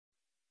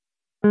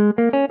Welcome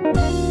to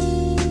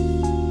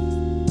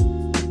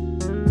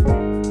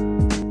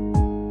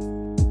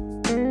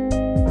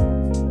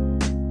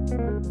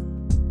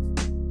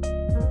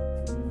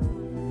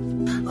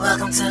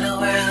the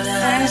world of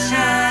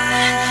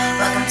sunshine.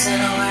 Welcome to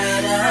the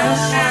world of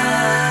sunshine.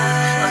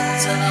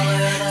 Welcome to the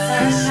world of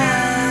sunshine.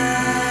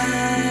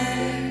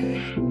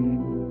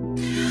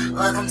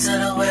 Welcome to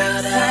the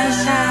world of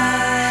sunshine.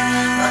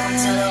 Welcome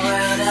to the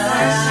world of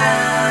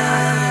sunshine.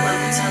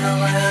 Welcome to the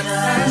world of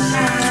sunshine.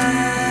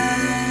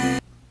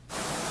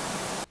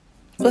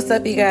 What's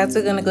up, you guys?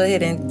 We're gonna go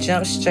ahead and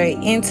jump straight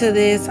into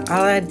this.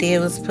 All I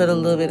did was put a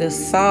little bit of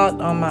salt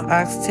on my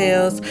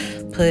oxtails,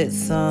 put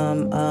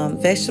some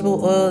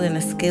vegetable oil in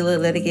a skillet,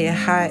 let it get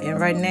hot, and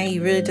right now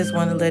you really just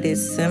want to let it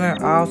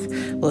simmer off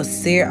or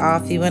sear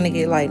off. You want to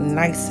get like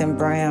nice and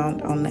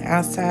brown on the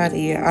outside of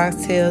your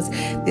oxtails.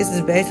 This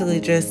is basically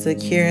just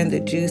securing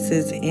the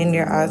juices in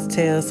your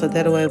oxtails, so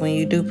that way when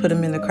you do put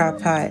them in the crock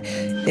pot,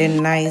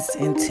 they're nice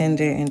and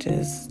tender and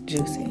just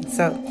juicy.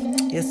 So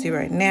you'll see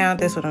right now,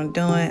 that's what I'm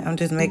doing. I'm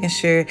just making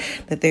sure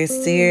that they're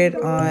seared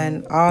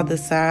on all the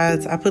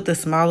sides. I put the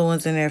smaller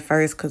ones in there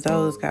first because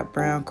those got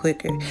brown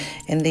quicker.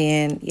 And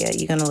then, yeah,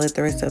 you're going to let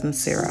the rest of them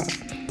sear off.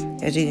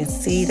 As you can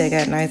see, they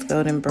got nice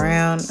golden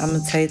brown. I'm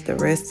going to take the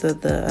rest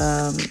of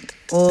the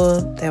oil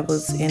that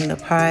was in the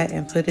pot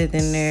and put it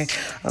in there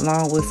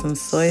along with some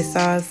soy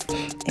sauce.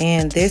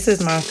 And this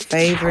is my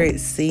favorite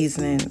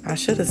seasoning. I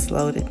should have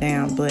slowed it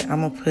down, but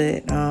I'm going to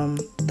put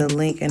the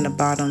link in the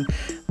bottom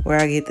where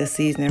I get the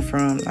seasoning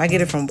from. I get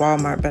it from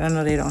Walmart, but I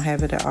know they don't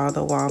have it at all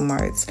the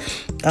Walmarts.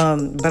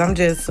 But I'm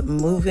just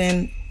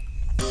moving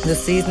the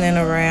seasoning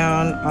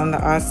around on the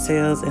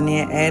oxtails and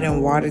then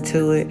adding water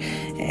to it,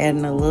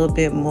 adding a little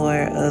bit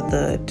more of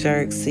the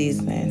jerk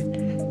seasoning.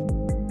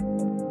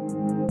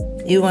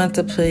 You want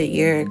to put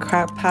your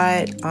crock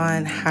pot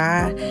on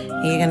high,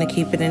 and you're going to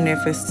keep it in there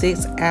for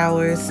 6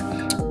 hours.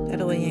 That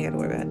way you ain't got to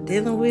worry about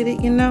dealing with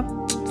it, you know.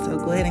 So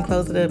go ahead and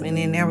close it up, and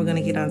then now we're going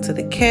to get onto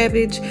the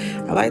cabbage.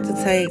 I like to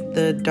take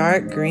the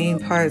dark green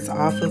parts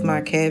off of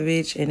my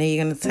cabbage, and then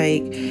you're going to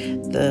take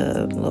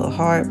the little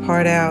hard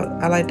part out.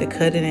 I like to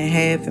cut it in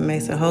half. It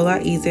makes it a whole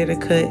lot easier to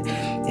cut,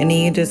 and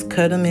then you just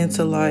cut them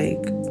into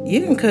like, you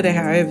can cut it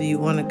however you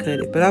want to cut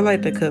it, but I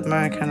like to cut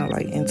mine kind of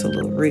like into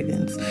little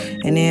ribbons.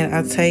 And then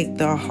I take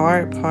the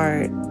hard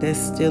part that's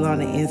still on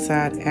the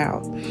inside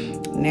out.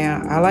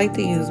 Now, I like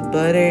to use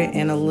butter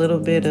and a little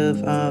bit of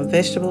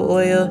vegetable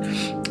oil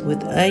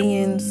with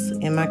onions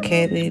in my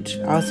cabbage.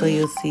 Also,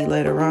 you'll see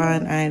later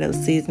on, I end up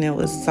seasoning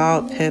with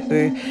salt,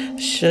 pepper,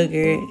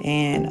 sugar,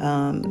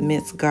 and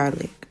minced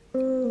garlic.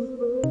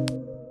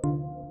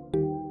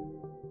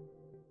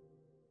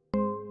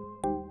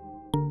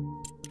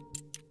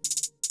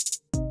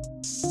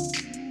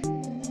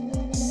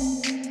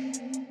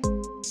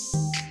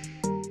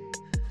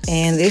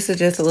 And this is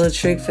just a little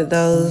trick for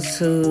those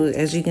who,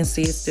 as you can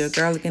see, it's still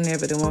garlic in there,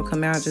 but it won't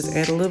come out. Just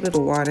add a little bit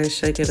of water,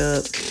 shake it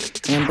up,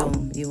 and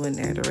boom, you in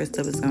there. The rest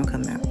of it's gonna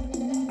come out.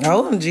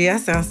 OMG, I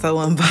sound so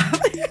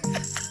unbothered.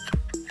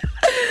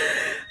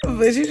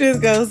 But you just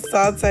go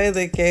saute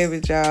the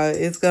cabbage, y'all.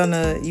 It's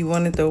gonna, you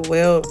want it to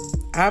welt.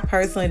 I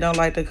personally don't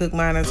like to cook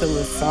mine until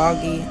it's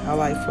soggy. I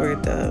like for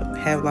it to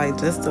have like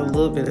just a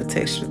little bit of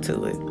texture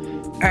to it.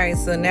 All right,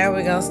 so now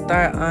we're gonna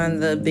start on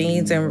the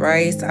beans and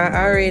rice.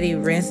 I already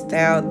rinsed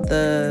out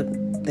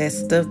that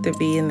stuff to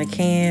be in the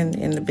can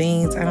in the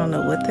beans. I don't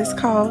know what that's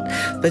called,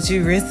 but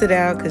you rinse it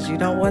out because you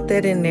don't want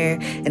that in there.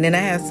 And then I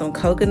have some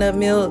coconut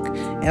milk,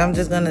 and I'm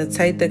just gonna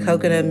take the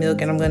coconut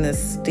milk and I'm gonna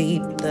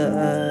steep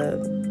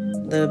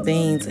the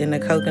beans in the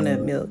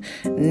coconut milk.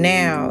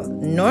 Now,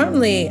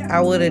 normally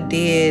I would have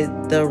did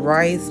the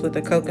rice with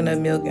the coconut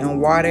milk and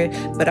water,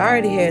 but I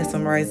already had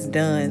some rice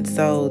done,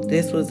 so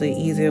this was an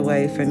easier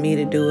way for me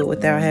to do it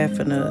without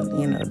having to,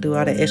 you know, do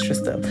all the extra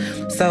stuff.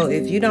 So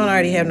if you don't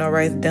already have no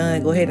rice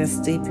done, go ahead and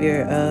steep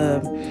your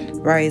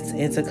rice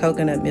into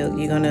coconut milk.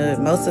 You're gonna,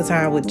 most of the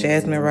time with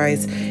jasmine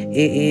rice, it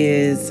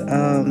is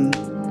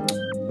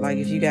like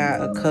if you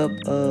got a cup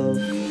of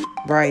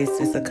rice,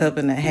 it's a cup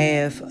and a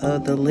half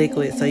of the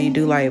liquid. So you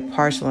do like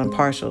partial and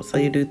partial. So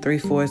you do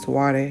 3/4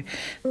 water,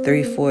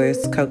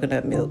 3/4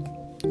 coconut milk,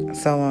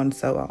 so on and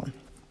so on.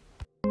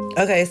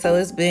 Okay, so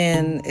it's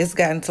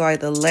gotten to like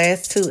the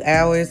last 2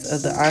 hours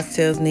of the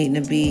oxtails needing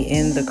to be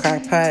in the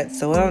crock pot.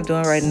 So what I'm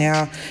doing right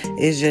now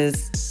is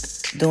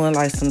just doing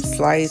like some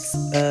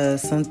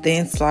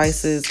thin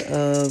slices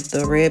of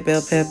the red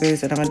bell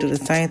peppers, and I'm gonna do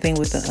the same thing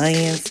with the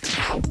onions.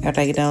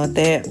 After I get done with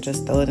that,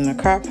 just throw it in the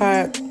crock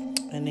pot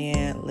and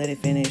then let it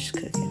finish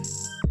cooking.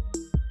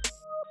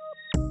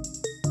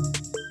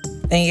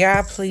 And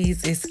y'all,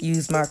 please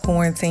excuse my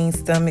quarantine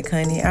stomach,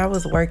 honey. I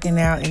was working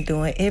out and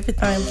doing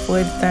everything before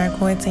this time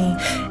quarantine,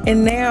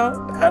 and now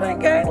I done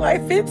gained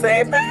like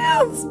 15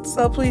 pounds.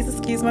 So please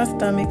excuse my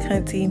stomach,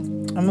 honey.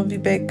 I'm gonna be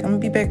back. I'm gonna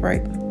be back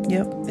right.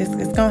 Yep,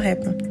 it's gonna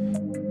happen.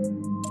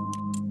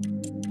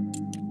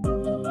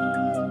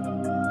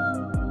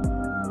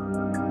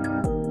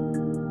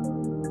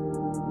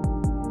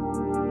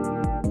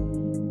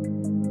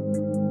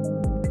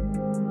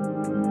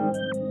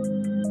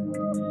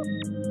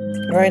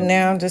 Right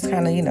now, I'm just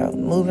kind of,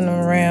 moving them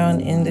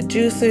around in the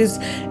juicers.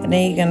 And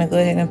then you're going to go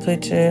ahead and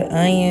put your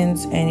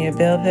onions and your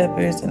bell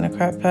peppers in the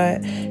crock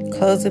pot.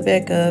 Close it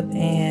back up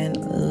and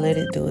let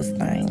it do its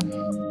thing.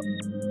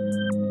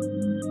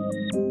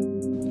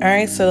 All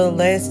right, so the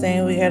last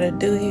thing we gotta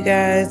do, you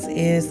guys,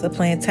 is the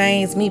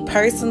plantains. Me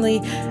personally,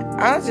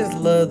 I just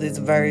love this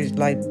version.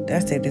 Like I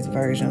said, this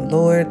version,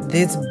 Lord,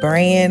 this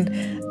brand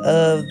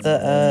of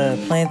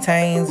the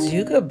plantains.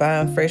 You could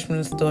buy them fresh from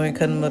the store and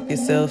cut them up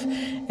yourself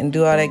and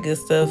do all that good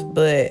stuff.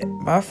 But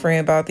my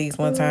friend bought these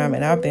one time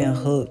and I've been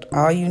hooked.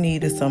 All you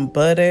need is some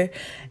butter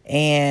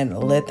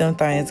and let them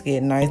things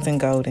get nice and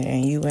golden,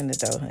 and you in the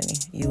dough, honey.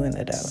 You in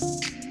the dough.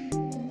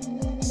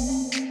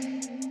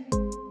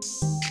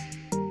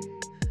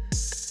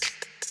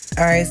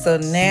 All right, so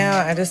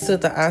now I just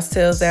took the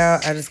oxtails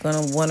out. I just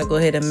want to go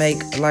ahead and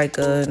make like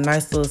a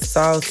nice little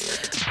sauce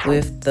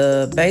with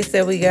the base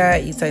that we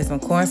got. You take some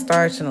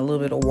cornstarch and a little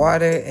bit of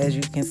water. As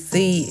you can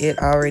see, it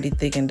already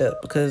thickened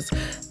up because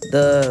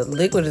the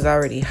liquid is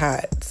already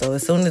hot. So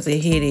as soon as it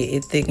hit it,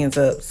 it thickens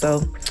up.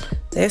 So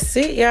that's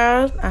it,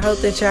 y'all. I hope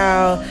that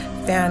y'all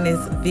found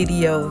this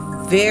video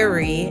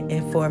very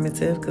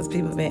informative because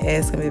people have been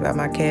asking me about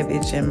my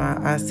cabbage and my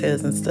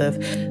oxtails and stuff.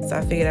 So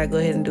I figured I'd go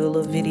ahead and do a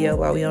little video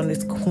while we on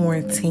this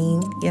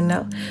quarantine,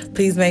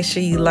 Please make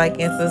sure you like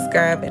and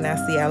subscribe, and I'll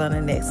see y'all on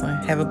the next one.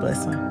 Have a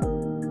blessed one.